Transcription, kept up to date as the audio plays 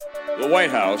The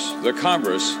White House, the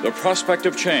Congress, the prospect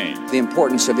of change. The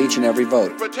importance of each and every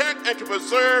vote. Protect and to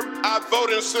preserve our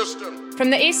voting system. From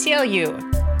the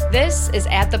ACLU, this is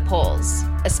At the Polls,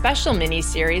 a special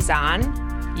mini-series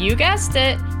on, you guessed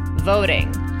it,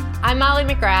 voting. I'm Molly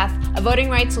McGrath, a voting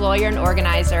rights lawyer and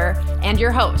organizer, and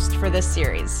your host for this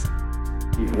series.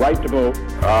 The right to vote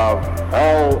of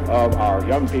all of our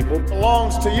young people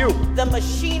belongs to you. The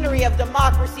machinery of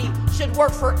democracy should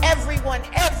work for everyone,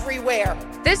 everywhere.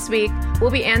 This week,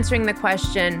 we'll be answering the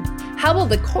question, how will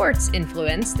the courts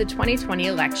influence the 2020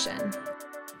 election?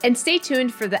 And stay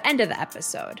tuned for the end of the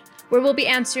episode, where we'll be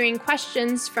answering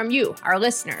questions from you, our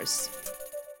listeners.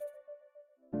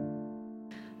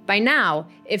 By now,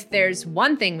 if there's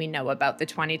one thing we know about the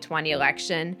 2020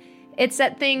 election, it's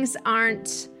that things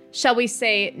aren't, shall we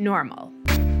say, normal.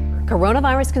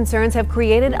 Coronavirus concerns have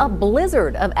created a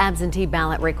blizzard of absentee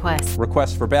ballot requests.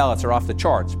 Requests for ballots are off the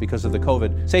charts because of the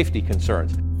COVID safety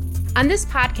concerns. On this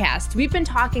podcast, we've been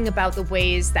talking about the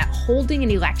ways that holding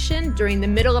an election during the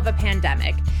middle of a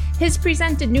pandemic has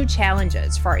presented new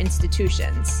challenges for our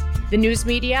institutions. The news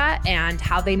media and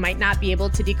how they might not be able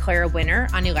to declare a winner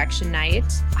on election night,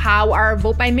 how our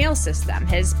vote-by-mail system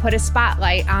has put a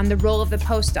spotlight on the role of the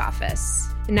post office.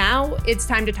 Now it's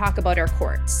time to talk about our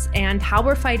courts and how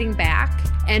we're fighting back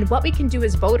and what we can do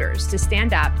as voters to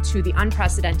stand up to the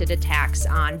unprecedented attacks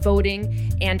on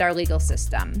voting and our legal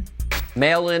system.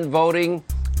 Mail-in voting,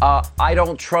 I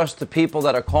don't trust the people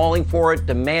that are calling for it,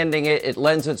 demanding it. It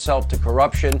lends itself to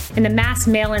corruption. In the mass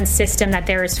mail-in system, that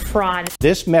there is fraud.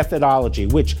 This methodology,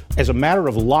 which as a matter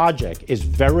of logic is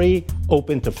very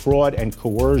open to fraud and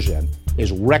coercion,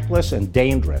 is reckless and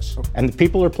dangerous. And the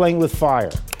people are playing with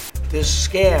fire. This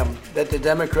scam that the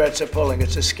Democrats are pulling,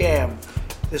 it's a scam.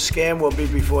 The scam will be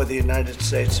before the United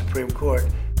States Supreme Court.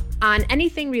 On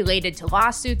anything related to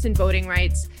lawsuits and voting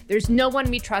rights, there's no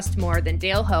one we trust more than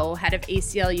Dale Ho, head of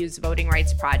ACLU's Voting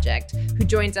Rights Project, who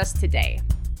joins us today.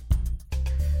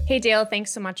 Hey, Dale,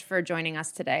 thanks so much for joining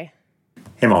us today.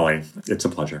 Hey, Molly. It's a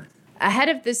pleasure. Ahead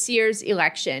of this year's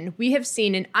election, we have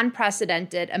seen an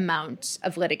unprecedented amount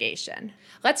of litigation.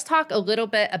 Let's talk a little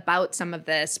bit about some of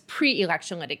this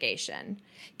pre-election litigation.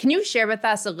 Can you share with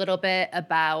us a little bit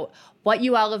about what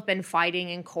you all have been fighting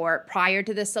in court prior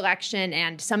to this election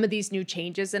and some of these new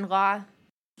changes in law?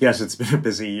 Yes, it's been a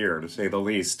busy year, to say the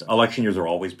least. Election years are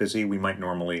always busy. We might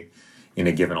normally, in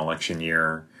a given election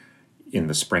year, in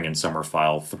the spring and summer,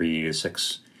 file 3 to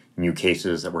 6 new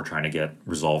cases that we're trying to get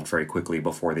resolved very quickly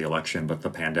before the election, but the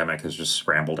pandemic has just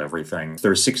scrambled everything.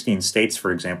 There are 16 states,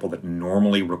 for example, that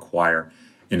normally require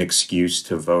an excuse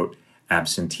to vote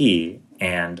absentee,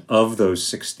 and of those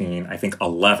 16, I think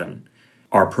 11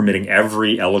 are permitting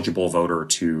every eligible voter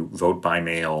to vote by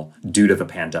mail due to the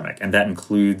pandemic. And that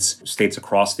includes states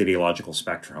across the ideological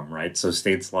spectrum, right? So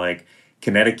states like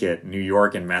Connecticut, New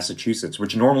York, and Massachusetts,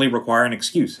 which normally require an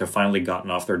excuse, have finally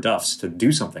gotten off their duffs to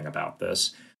do something about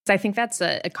this. I think that's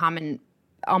a common,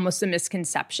 almost a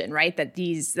misconception, right? That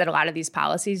a lot of these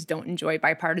policies don't enjoy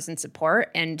bipartisan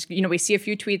support. And, we see a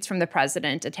few tweets from the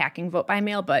president attacking vote by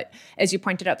mail, but as you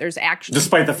pointed out, there's actually...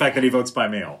 Despite the fact that he votes by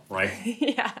mail, right?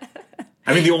 Yeah.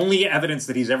 I mean, the only evidence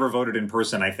that he's ever voted in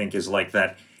person, I think, is like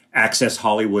that Access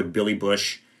Hollywood Billy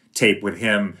Bush tape with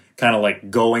him kind of like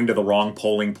going to the wrong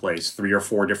polling place 3 or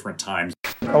 4 different times.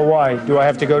 Oh, why? Do I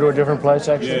have to go to a different place,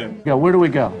 actually? Yeah, where do we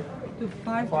go?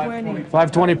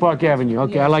 520 Park Avenue.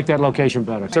 Okay, I like that location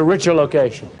better. It's a richer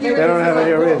location. They don't have it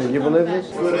here either. You believe this?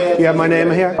 You have my name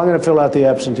here? I'm going to fill out the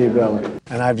absentee ballot.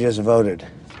 And I've just voted.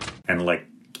 And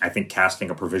I think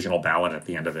casting a provisional ballot at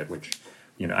the end of it, which,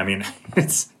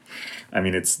 it's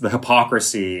the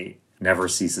hypocrisy never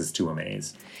ceases to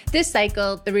amaze. This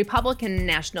cycle, the Republican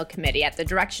National Committee, at the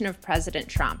direction of President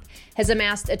Trump, has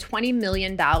amassed a $20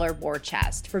 million war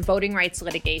chest for voting rights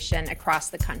litigation across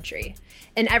the country.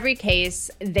 In every case,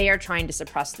 they are trying to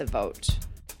suppress the vote.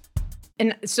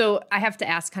 And so I have to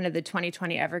ask kind of the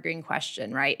 2020 evergreen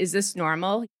question, right? Is this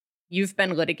normal? You've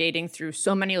been litigating through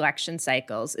so many election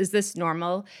cycles. Is this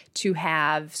normal to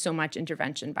have so much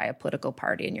intervention by a political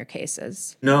party in your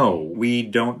cases? No, we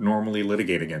don't normally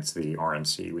litigate against the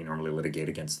RNC. We normally litigate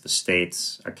against the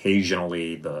states.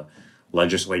 Occasionally, the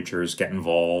legislatures get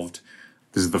involved.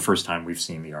 This is the first time we've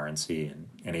seen the RNC in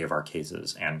any of our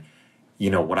cases. And,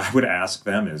 what I would ask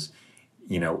them is,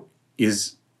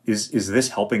 is this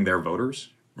helping their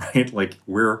voters, right? Like,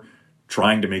 we're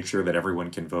trying to make sure that everyone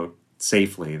can vote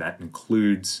safely. That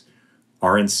includes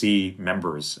RNC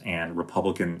members and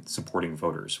Republican supporting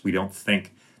voters. We don't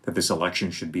think that this election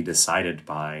should be decided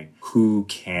by who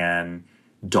can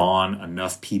don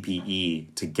enough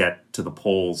PPE to get to the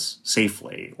polls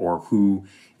safely, or who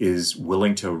is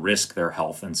willing to risk their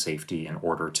health and safety in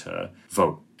order to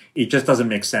vote. It just doesn't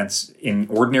make sense in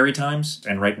ordinary times,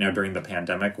 and right now during the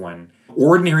pandemic, when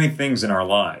ordinary things in our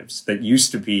lives that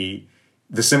used to be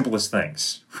the simplest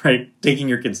things, right? Taking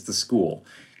your kids to school,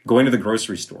 going to the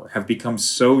grocery store, have become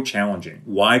so challenging.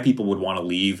 Why people would want to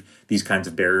leave these kinds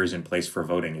of barriers in place for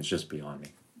voting is just beyond me.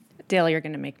 Dale, you're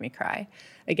going to make me cry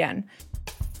again.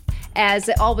 As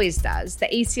it always does, the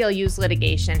ACLU's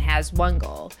litigation has one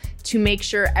goal: to make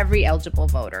sure every eligible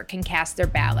voter can cast their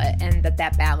ballot and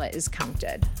that ballot is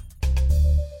counted.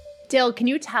 Dale, can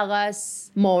you tell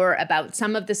us more about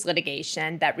some of this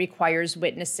litigation that requires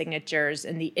witness signatures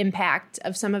and the impact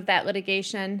of some of that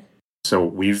litigation? So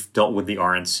we've dealt with the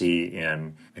RNC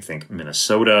in, I think,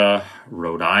 Minnesota,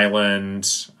 Rhode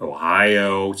Island,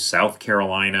 Ohio, South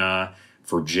Carolina,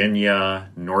 Virginia,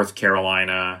 North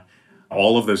Carolina.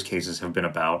 All of those cases have been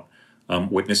about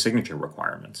witness signature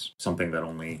requirements, something that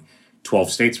only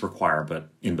 12 states require. But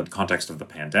in the context of the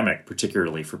pandemic,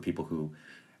 particularly for people who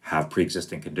have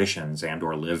pre-existing conditions and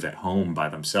or live at home by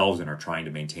themselves and are trying to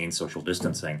maintain social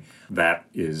distancing, that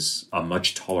is a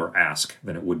much taller ask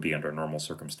than it would be under normal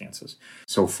circumstances.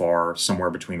 So far,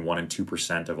 somewhere between 1% and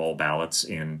 2% of all ballots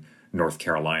in North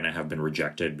Carolina have been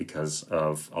rejected because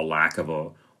of a lack of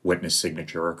a witness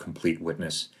signature or complete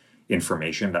witness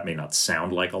information. That may not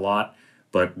sound like a lot,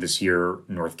 but this year,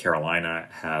 North Carolina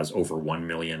has over 1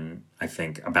 million, I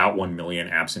think about 1 million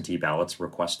absentee ballots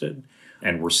requested.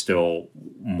 And we're still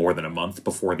more than a month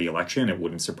before the election. It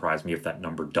wouldn't surprise me if that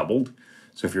number doubled.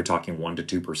 So if you're talking 1%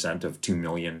 to 2% of 2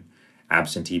 million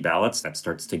absentee ballots, that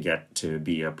starts to get to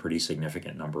be a pretty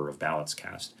significant number of ballots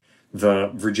cast.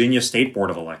 The Virginia State Board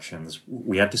of Elections,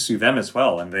 we had to sue them as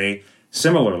well. And they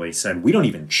similarly said, we don't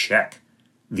even check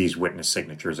these witness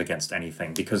signatures against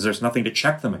anything because there's nothing to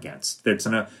check them against. It's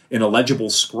an illegible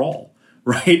scrawl,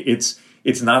 right?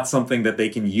 It's not something that they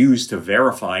can use to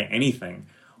verify anything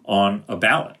on a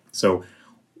ballot. So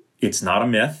it's not a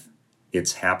myth.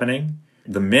 It's happening.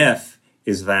 The myth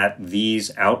is that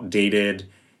these outdated,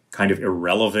 kind of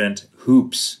irrelevant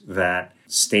hoops that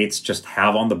states just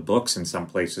have on the books in some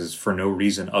places for no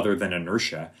reason other than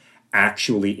inertia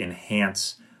actually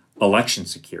enhance election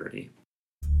security.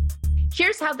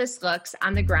 Here's how this looks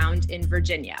on the ground in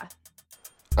Virginia.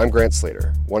 I'm Grant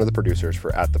Slater, one of the producers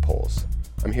for At the Polls.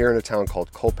 I'm here in a town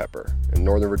called Culpeper in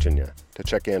Northern Virginia to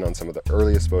check in on some of the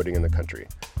earliest voting in the country.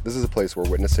 This is a place where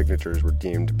witness signatures were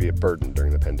deemed to be a burden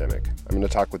during the pandemic. I'm going to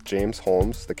talk with James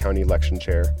Holmes, the county election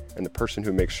chair, and the person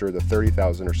who makes sure the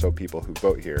 30,000 or so people who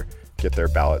vote here get their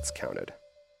ballots counted.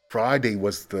 Friday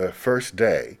was the first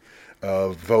day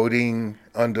of voting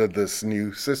under this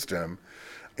new system,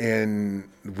 and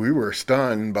we were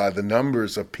stunned by the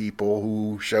numbers of people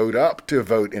who showed up to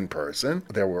vote in person.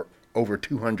 There were over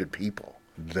 200 people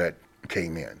that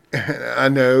came in. I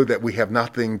know that we have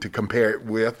nothing to compare it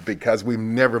with because we've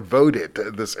never voted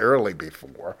this early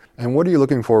before. And what are you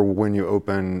looking for when you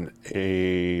open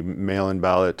a mail-in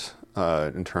ballot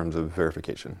in terms of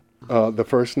verification? The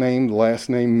first name, the last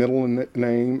name, middle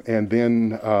name, and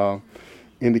then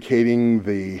indicating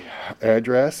the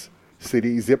address,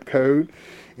 city, zip code,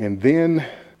 and then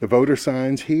the voter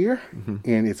signs here,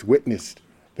 and it's witnessed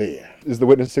there. Is the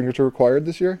witness signature required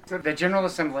this year? So the General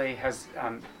Assembly has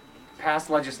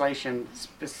passed legislation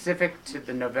specific to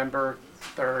the November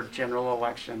 3rd general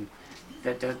election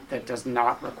that does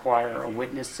not require a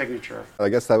witness signature. I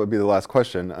guess that would be the last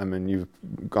question. I mean, you've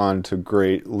gone to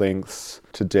great lengths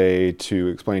today to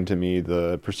explain to me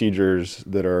the procedures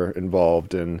that are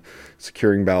involved in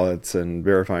securing ballots and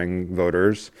verifying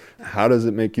voters. How does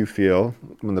it make you feel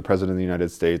when the President of the United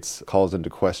States calls into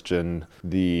question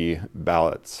the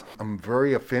ballots? I'm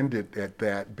very offended at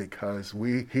that because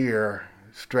we here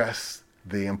stress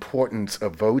the importance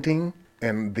of voting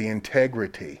and the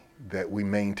integrity that we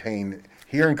maintain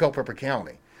here in Culpeper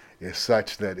County is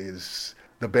such that is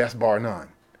the best bar none.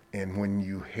 And when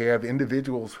you have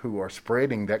individuals who are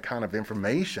spreading that kind of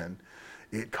information,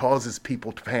 it causes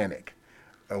people to panic.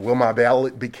 Will my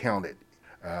ballot be counted?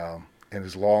 And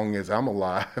as long as I'm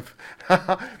alive,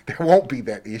 there won't be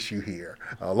that issue here.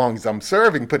 As long as I'm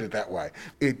serving, put it that way.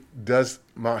 It does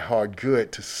my heart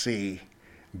good to see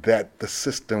that the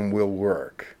system will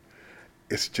work.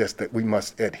 It's just that we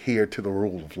must adhere to the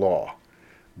rule of law.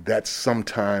 That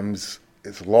sometimes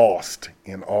is lost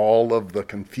in all of the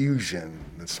confusion,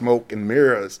 the smoke and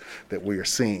mirrors that we are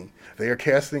seeing. They are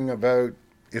casting a vote,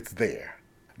 it's there.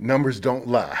 Numbers don't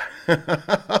lie,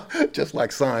 just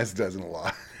like science doesn't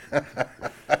lie.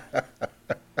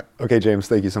 Okay, James,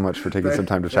 thank you so much for taking some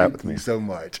time to chat with me. Thank you so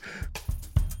much.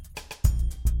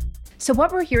 So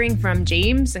what we're hearing from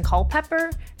James and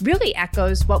Culpeper really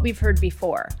echoes what we've heard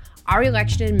before. Our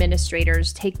election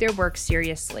administrators take their work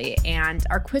seriously and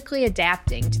are quickly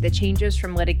adapting to the changes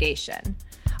from litigation.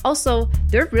 Also,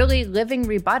 they're really living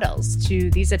rebuttals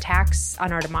to these attacks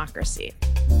on our democracy.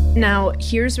 Now,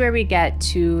 here's where we get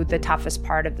to the toughest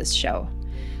part of this show.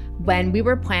 When we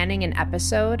were planning an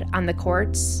episode on the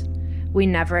courts, we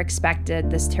never expected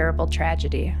this terrible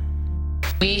tragedy.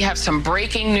 We have some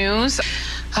breaking news.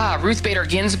 Ruth Bader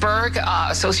Ginsburg,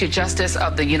 Associate Justice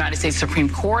of the United States Supreme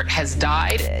Court, has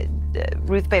died.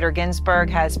 Ruth Bader Ginsburg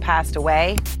has passed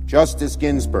away. Justice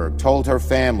Ginsburg told her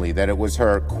family that it was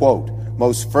her, quote,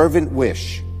 most fervent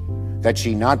wish that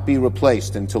she not be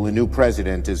replaced until a new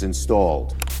president is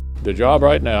installed. The job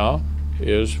right now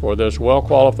is for this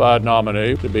well-qualified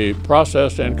nominee to be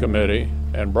processed in committee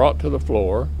and brought to the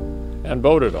floor and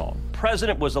voted on. The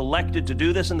president was elected to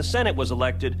do this, and the Senate was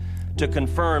elected to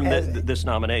confirm this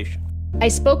nomination. I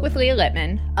spoke with Leah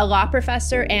Littman, a law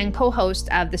professor and co-host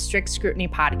of the Strict Scrutiny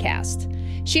podcast.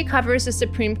 She covers the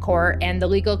Supreme Court and the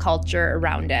legal culture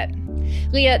around it.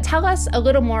 Leah, tell us a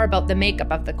little more about the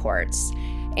makeup of the courts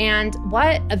and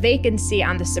what a vacancy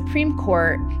on the Supreme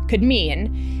Court could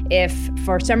mean if,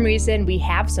 for some reason, we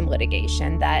have some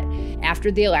litigation that,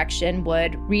 after the election,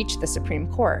 would reach the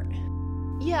Supreme Court.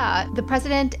 Yeah, the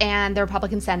president and the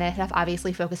Republican Senate have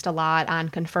obviously focused a lot on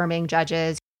confirming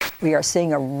judges. We are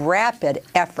seeing a rapid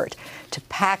effort to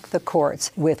pack the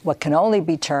courts with what can only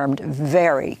be termed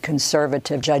very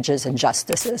conservative judges and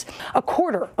justices. A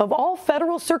quarter of all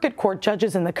federal circuit court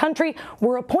judges in the country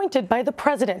were appointed by the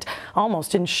president,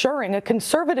 almost ensuring a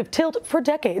conservative tilt for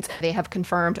decades. They have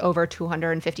confirmed over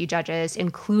 250 judges,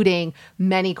 including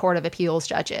many Court of Appeals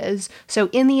judges. So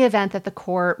in the event that the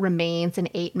court remains an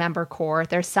 8-member court,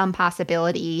 there's some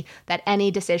possibility that any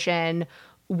decision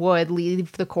would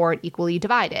leave the court equally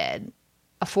divided.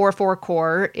 A 4-4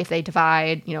 court, if they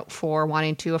divide, 4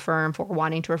 wanting to affirm, 4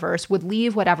 wanting to reverse, would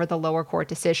leave whatever the lower court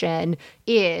decision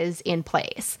is in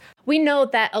place. We know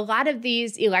that a lot of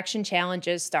these election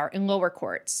challenges start in lower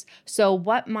courts. So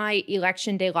what might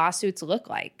Election Day lawsuits look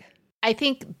like? I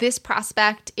think this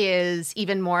prospect is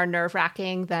even more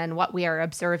nerve-wracking than what we are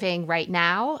observing right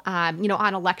now. On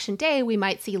Election Day, we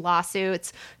might see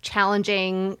lawsuits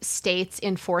challenging states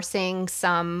enforcing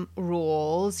some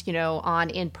rules, on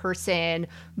in-person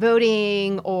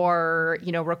voting or,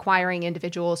 requiring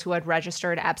individuals who had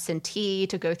registered absentee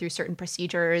to go through certain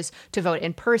procedures to vote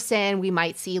in person. We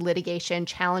might see litigation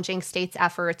challenging states'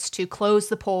 efforts to close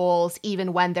the polls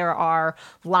even when there are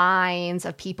lines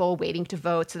of people waiting to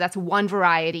vote. So that's one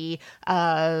variety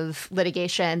of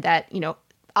litigation that,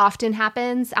 often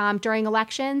happens during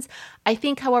elections. I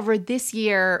think, however, this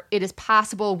year it is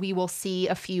possible we will see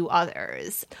a few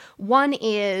others. One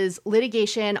is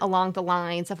litigation along the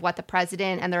lines of what the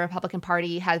president and the Republican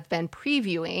Party have been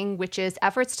previewing, which is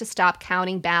efforts to stop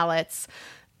counting ballots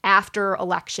after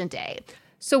Election Day.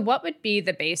 So what would be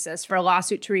the basis for a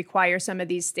lawsuit to require some of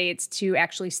these states to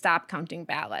actually stop counting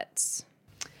ballots?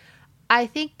 I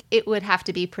think it would have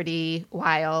to be pretty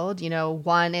wild.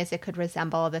 One is it could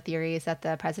resemble the theories that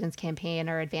the president's campaign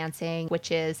are advancing,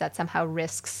 which is that somehow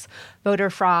risks voter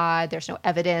fraud. There's no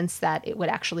evidence that it would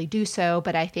actually do so,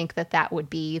 but I think that would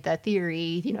be the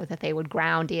theory, that they would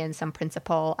ground in some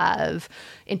principle of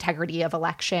integrity of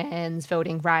elections,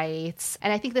 voting rights.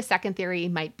 And I think the second theory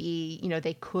might be,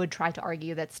 they could try to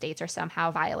argue that states are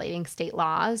somehow violating state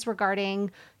laws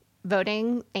regarding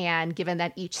voting. And given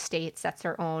that each state sets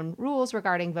their own rules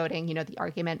regarding voting, the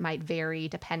argument might vary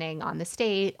depending on the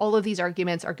state. All of these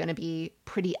arguments are going to be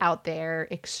pretty out there,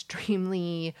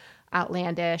 extremely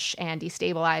outlandish and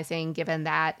destabilizing, given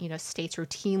that, states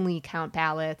routinely count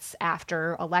ballots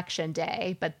after Election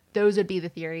Day. But those would be the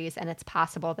theories, and it's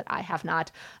possible that I have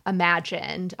not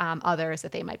imagined others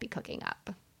that they might be cooking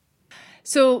up.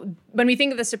 So when we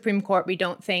think of the Supreme Court, we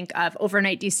don't think of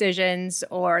overnight decisions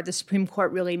or the Supreme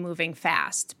Court really moving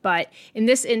fast. But in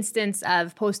this instance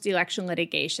of post-election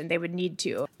litigation, they would need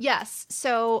to. Yes.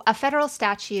 So a federal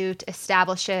statute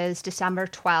establishes December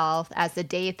 12th as the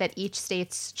date that each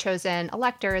state's chosen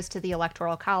electors to the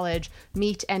Electoral College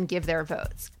meet and give their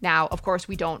votes. Now, of course,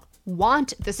 we don't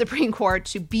want the Supreme Court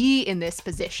to be in this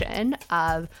position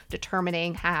of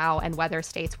determining how and whether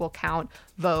states will count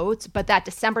votes, but that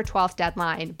December 12th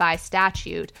deadline by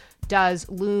statute does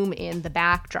loom in the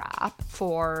backdrop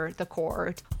for the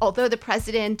court. Although the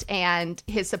president and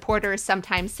his supporters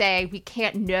sometimes say we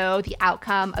can't know the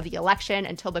outcome of the election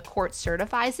until the court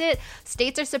certifies it,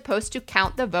 states are supposed to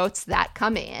count the votes that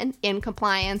come in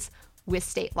compliance with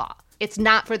state law. It's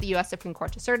not for the U.S. Supreme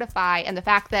Court to certify. And the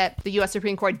fact that the U.S.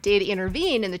 Supreme Court did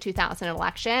intervene in the 2000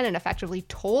 election and effectively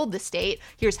told the state,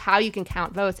 here's how you can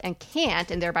count votes and can't,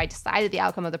 and thereby decided the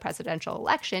outcome of the presidential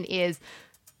election is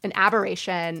an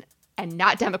aberration and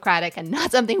not democratic and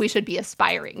not something we should be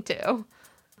aspiring to.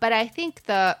 But I think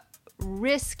the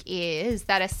risk is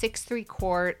that a 6-3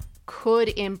 court could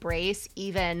embrace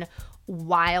even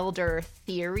wilder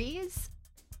theories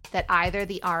that either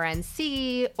the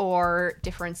RNC or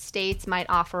different states might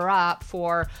offer up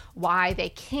for why they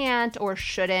can't or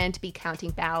shouldn't be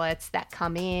counting ballots that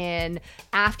come in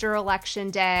after Election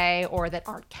Day or that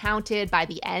aren't counted by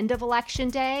the end of Election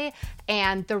Day.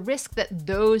 And the risk that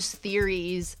those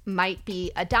theories might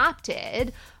be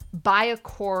adopted by a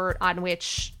court on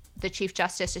which the Chief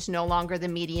Justice is no longer the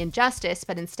median justice,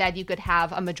 but instead you could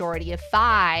have a majority of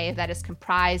 5 that is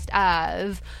comprised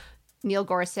of Neil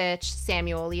Gorsuch,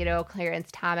 Samuel Alito, Clarence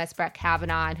Thomas, Brett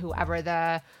Kavanaugh, and whoever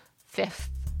the 5th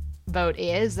vote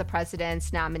is, the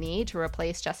president's nominee to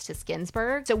replace Justice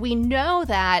Ginsburg. So we know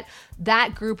that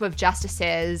that group of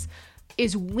justices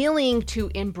is willing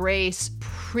to embrace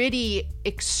pretty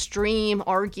extreme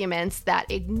arguments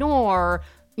that ignore,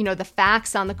 the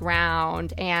facts on the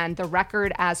ground and the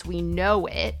record as we know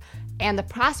it. And the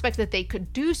prospect that they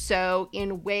could do so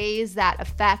in ways that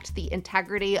affect the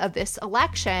integrity of this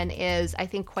election is, I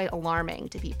think, quite alarming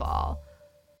to people.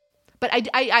 But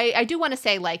I do want to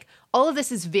say, all of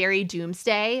this is very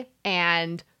doomsday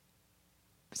and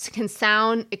can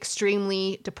sound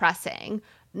extremely depressing.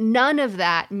 None of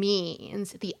that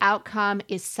means the outcome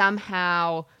is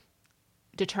somehow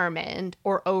determined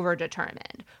or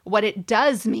overdetermined. What it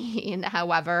does mean,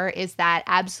 however, is that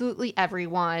absolutely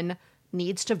everyone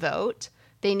needs to vote.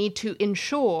 They need to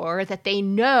ensure that they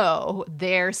know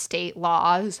their state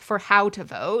laws for how to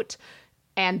vote,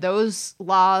 and those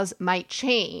laws might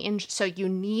change. So you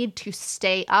need to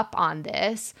stay up on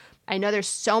this. I know there's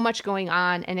so much going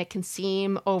on and it can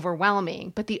seem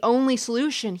overwhelming, but the only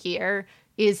solution here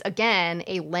is, again,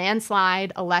 a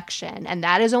landslide election, and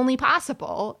that is only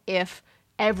possible if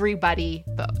everybody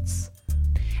votes.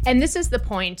 And this is the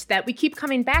point that we keep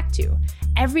coming back to.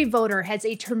 Every voter has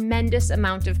a tremendous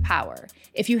amount of power.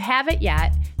 If you haven't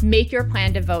yet, make your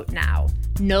plan to vote now.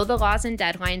 Know the laws and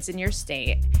deadlines in your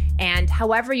state, and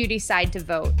however you decide to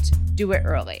vote, do it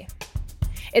early.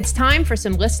 It's time for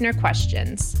some listener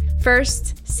questions.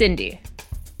 First, Cindy.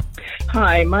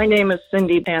 Hi, my name is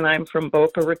Cindy, and I'm from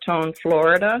Boca Raton,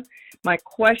 Florida. My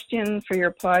question for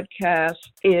your podcast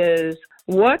is,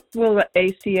 what will the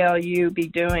ACLU be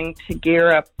doing to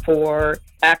gear up for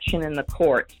action in the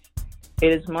courts?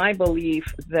 It is my belief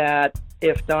that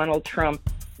if Donald Trump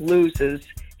loses,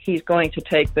 he's going to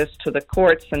take this to the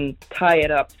courts and tie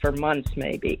it up for months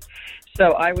maybe.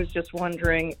 So I was just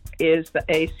wondering, is the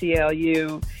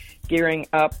ACLU gearing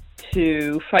up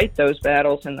to fight those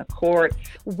battles in the court?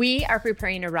 We are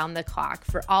preparing around the clock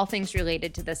for all things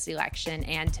related to this election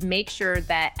and to make sure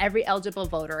that every eligible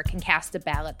voter can cast a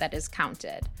ballot that is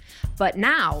counted. But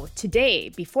now, today,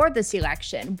 before this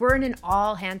election, we're in an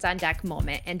all-hands-on-deck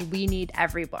moment, and we need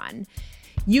everyone.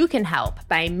 You can help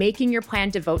by making your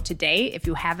plan to vote today if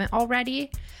you haven't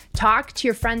already. Talk to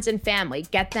your friends and family,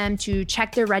 get them to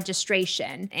check their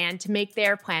registration and to make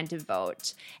their plan to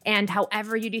vote. And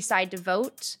however you decide to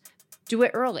vote, do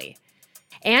it early.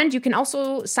 And you can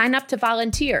also sign up to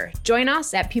volunteer. Join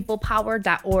us at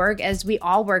peoplepower.org as we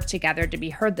all work together to be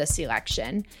heard this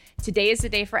election. Today is the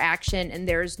day for action, and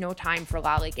there is no time for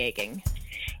lollygagging.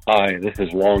 Hi, this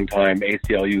is longtime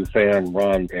ACLU fan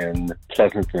Ron in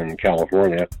Pleasanton,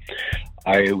 California.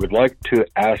 I would like to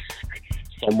ask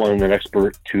someone, an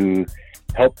expert, to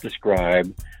help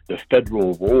describe the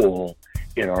federal role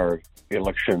in our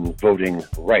election voting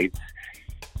rights,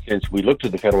 since we look to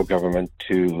the federal government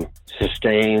to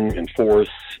sustain, enforce,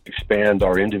 expand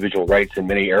our individual rights in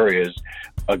many areas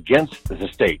against the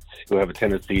states who have a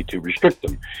tendency to restrict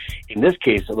them. In this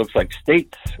case, it looks like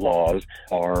states' laws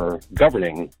are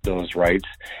governing those rights,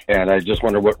 and I just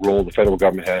wonder what role the federal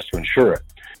government has to ensure it.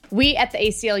 We at the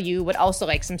ACLU would also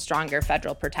like some stronger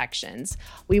federal protections.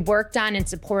 We worked on and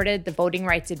supported the Voting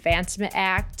Rights Advancement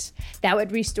Act. That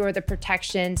would restore the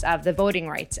protections of the Voting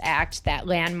Rights Act, that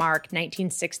landmark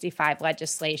 1965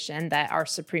 legislation that our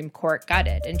Supreme Court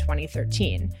gutted in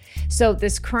 2013. So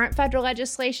this current federal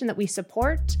legislation that we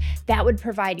support, that would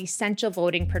provide essential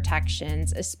voting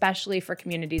protections, especially for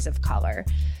communities of color.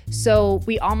 So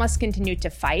we all must continue to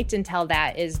fight until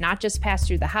that is not just passed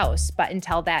through the House, but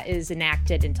until that is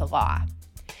enacted into law.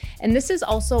 And this is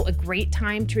also a great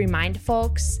time to remind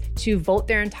folks to vote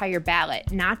their entire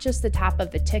ballot, not just the top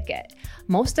of the ticket.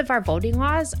 Most of our voting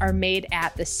laws are made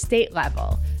at the state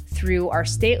level through our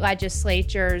state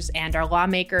legislatures and our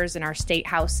lawmakers in our state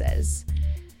houses.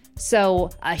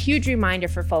 So a huge reminder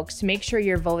for folks to make sure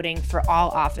you're voting for all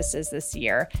offices this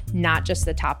year, not just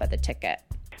the top of the ticket.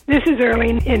 This is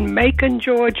Earlene in Macon,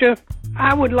 Georgia.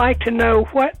 I would like to know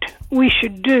what we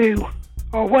should do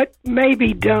or what may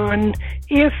be done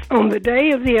if on the day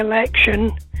of the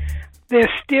election there's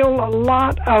still a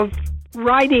lot of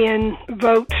write-in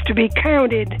votes to be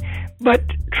counted, but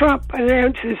Trump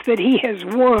announces that he has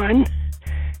won,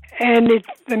 and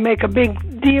they make a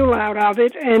big deal out of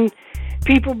it, and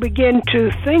people begin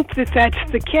to think that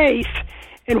that's the case.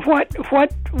 And what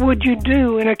would you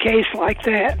do in a case like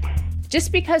that?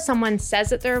 Just because someone says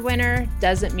that they're a winner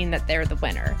doesn't mean that they're the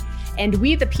winner. And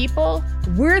we, the people,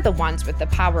 we're the ones with the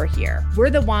power here. We're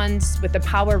the ones with the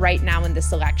power right now in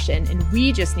this election, and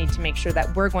we just need to make sure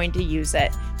that we're going to use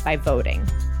it by voting.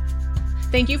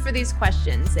 Thank you for these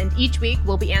questions, and each week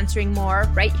we'll be answering more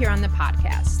right here on the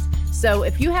podcast. So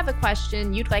if you have a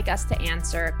question you'd like us to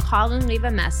answer, call and leave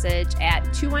a message at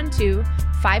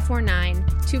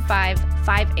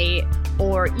 212-549-2558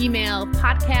 or email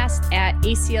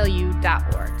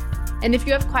podcast@aclu.org. And if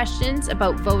you have questions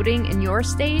about voting in your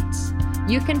state,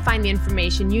 you can find the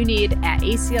information you need at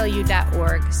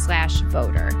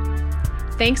aclu.org/voter.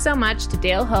 Thanks so much to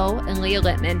Dale Ho and Leah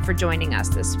Littman for joining us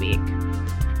this week.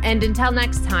 And until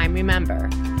next time, remember,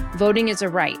 voting is a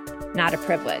right, not a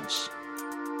privilege.